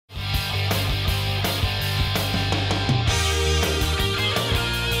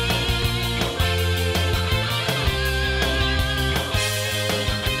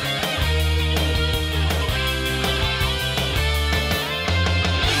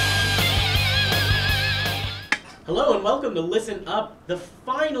Hello and welcome to Listen Up, the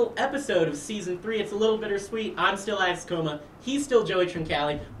final episode of Season 3. It's a little bittersweet. I'm still Alex Coma. He's still Joey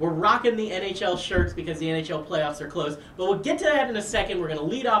Trincali. We're rocking the NHL shirts because the NHL playoffs are close. But we'll get to that in a second. We're going to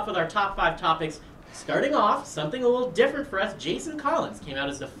lead off with our top 5 topics. Starting off, something a little different for us. Jason Collins came out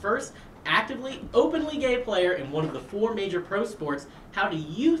as the first actively, openly gay player in one of the 4 major pro sports. How do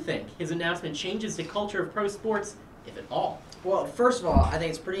you think his announcement changes the culture of pro sports, if at all? Well, first of all, I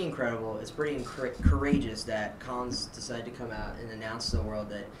think it's pretty incredible. It's pretty courageous that Collins decided to come out and announce to the world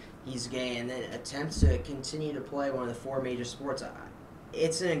that he's gay and then attempts to continue to play one of the 4 major sports.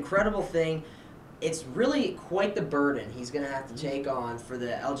 It's an incredible thing. It's really quite the burden he's going to have to take on for the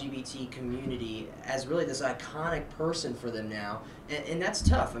LGBT community as really this iconic person for them now. And that's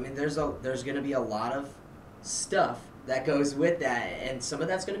tough. I mean, there's going to be a lot of stuff that goes with that, and some of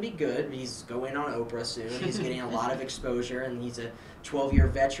that's going to be good. He's going on Oprah soon. He's getting a lot of exposure, and he's a 12-year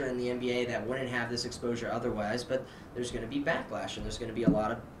veteran in the NBA that wouldn't have this exposure otherwise, but there's going to be backlash, and there's going to be a lot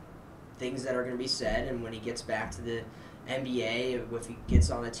of things that are going to be said, and when he gets back to the NBA, if he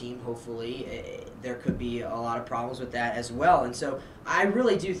gets on a team, hopefully, there could be a lot of problems with that as well. And so I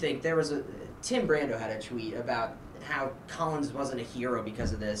really do think there was Tim Brando had a tweet about how Collins wasn't a hero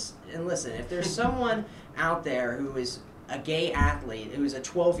because of this. And listen, if there's someone out there who is a gay athlete, who is a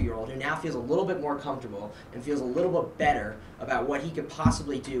 12-year-old, who now feels a little bit more comfortable and feels a little bit better about what he could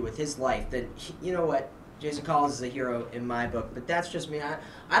possibly do with his life, then you know what? Jason Collins is a hero in my book, but that's just me.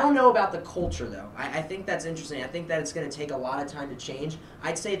 I don't know about the culture, though. I think that's interesting. I think that it's going to take a lot of time to change.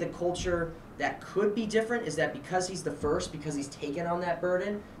 I'd say the culture that could be different is that because he's the first, because he's taken on that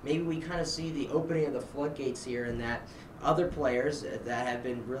burden, maybe we kind of see the opening of the floodgates here, and that other players that have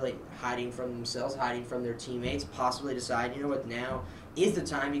been really hiding from themselves, hiding from their teammates, possibly decide, you know what, now is the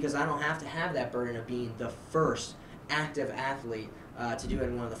time because I don't have to have that burden of being the first active athlete to do it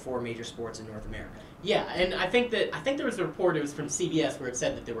in one of the 4 major sports in North America. Yeah, and I think there was a report, it was from CBS, where it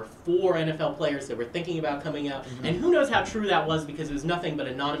said that there were 4 NFL players that were thinking about coming out, and who knows how true that was because it was nothing but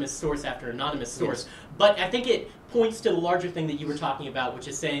anonymous source after anonymous source. Yes. But I think it points to the larger thing that you were talking about, which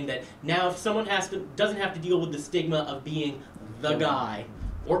is saying that now if someone doesn't have to deal with the stigma of being the guy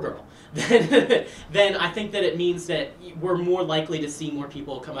or girl, then I think that it means that we're more likely to see more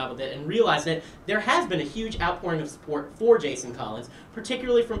people come out with it and realize that there has been a huge outpouring of support for Jason Collins,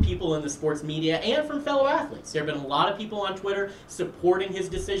 particularly from people in the sports media and from fellow athletes. There have been a lot of people on Twitter supporting his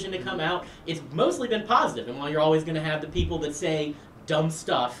decision to come out. It's mostly been positive, and while you're always going to have the people that say dumb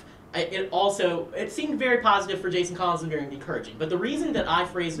stuff, it seemed very positive for Jason Collins and very encouraging. But the reason that I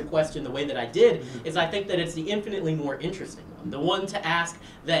phrased the question the way that I did is I think that it's the infinitely more interesting one. The one to ask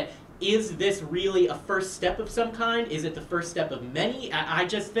that, is this really a first step of some kind? Is it the first step of many? I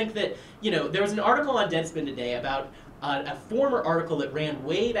just think that, there was an article on Deadspin today about a former article that ran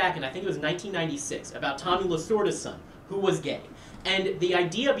way back in, I think it was 1996, about Tommy Lasorda's son, who was gay. And the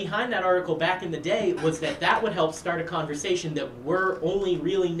idea behind that article back in the day was that would help start a conversation that we're only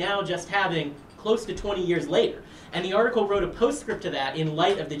really now just having close to 20 years later. And the article wrote a postscript to that in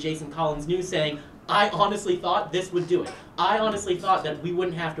light of the Jason Collins news saying, I honestly thought this would do it. I honestly thought that we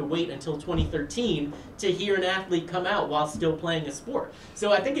wouldn't have to wait until 2013 to hear an athlete come out while still playing a sport.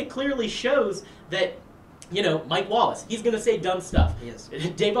 So I think it clearly shows that, Mike Wallace, he's going to say dumb stuff. Yes.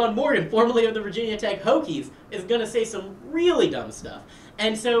 Davon Morgan, formerly of the Virginia Tech Hokies, is going to say some really dumb stuff.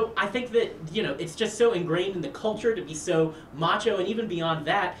 And so I think that, it's just so ingrained in the culture to be so macho, and even beyond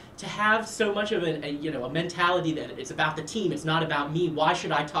that, to have so much of a mentality that it's about the team, it's not about me, why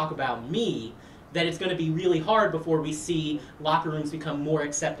should I talk about me, that it's going to be really hard before we see locker rooms become more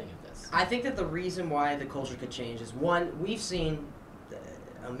accepting of this. I think that the reason why the culture could change is, one, we've seen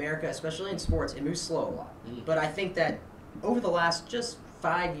America, especially in sports, it moves slow a lot. But I think that over the last just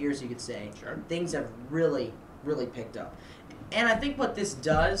 5 years, you could say, things have really, really picked up. And I think what this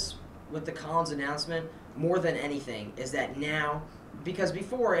does with the Collins announcement, more than anything, is that now, because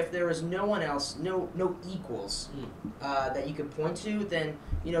before, if there was no one else, no equals that you could point to, then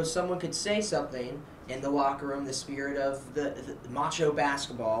someone could say something in the locker room, the spirit of the macho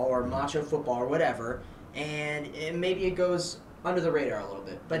basketball or macho football or whatever, and maybe it goes under the radar a little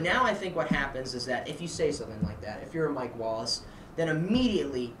bit. But now I think what happens is that if you say something like that, if you're a Mike Wallace, then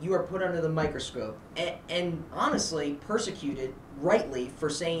immediately you are put under the microscope and honestly persecuted rightly for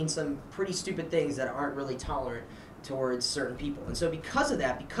saying some pretty stupid things that aren't really tolerant towards certain people. And so because of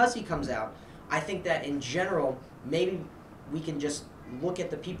that, because he comes out, I think that in general, maybe we can just look at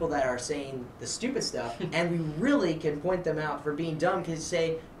the people that are saying the stupid stuff and we really can point them out for being dumb, because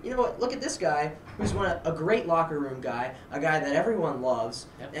say, you know what, look at this guy who's a great locker room guy, a guy that everyone loves,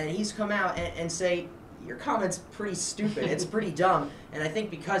 and he's come out and say, your comment's pretty stupid, it's pretty dumb. And I think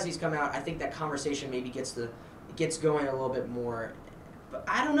because he's come out, I think that conversation maybe gets to gets going a little bit more. But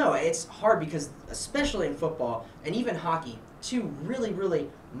I don't know. It's hard because, especially in football and even hockey, two really, really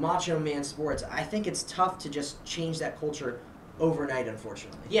macho man sports, I think it's tough to just change that culture overnight,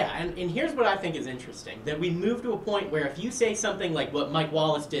 unfortunately. Yeah, and here's what I think is interesting. That we move to a point where if you say something like what Mike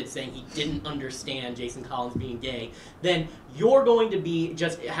Wallace did, saying he didn't understand Jason Collins being gay, then you're going to be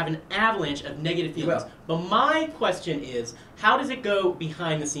just have an avalanche of negative feelings. But my question is, how does it go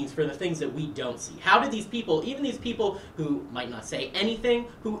behind the scenes for the things that we don't see? How do these people, even these people who might not say anything,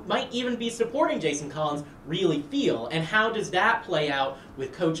 who might even be supporting Jason Collins, really feel? And how does that play out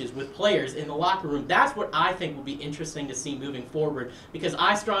with coaches, with players in the locker room? That's what I think will be interesting to see moving forward, because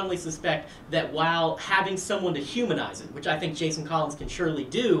I strongly suspect that while having someone to humanize it, which I think Jason Collins can surely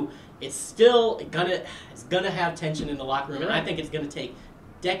do, it's still gonna have tension in the locker room, and I think it's gonna take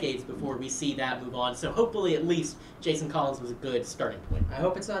decades before we see that move on. So hopefully at least Jason Collins was a good starting point. I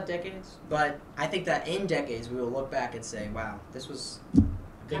hope it's not decades, but I think that in decades we will look back and say, wow, this was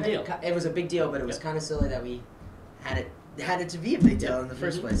Big deal. It was a big deal, but it was kind of silly that we had it to be a big deal in the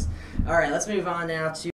first place. All right, let's move on now to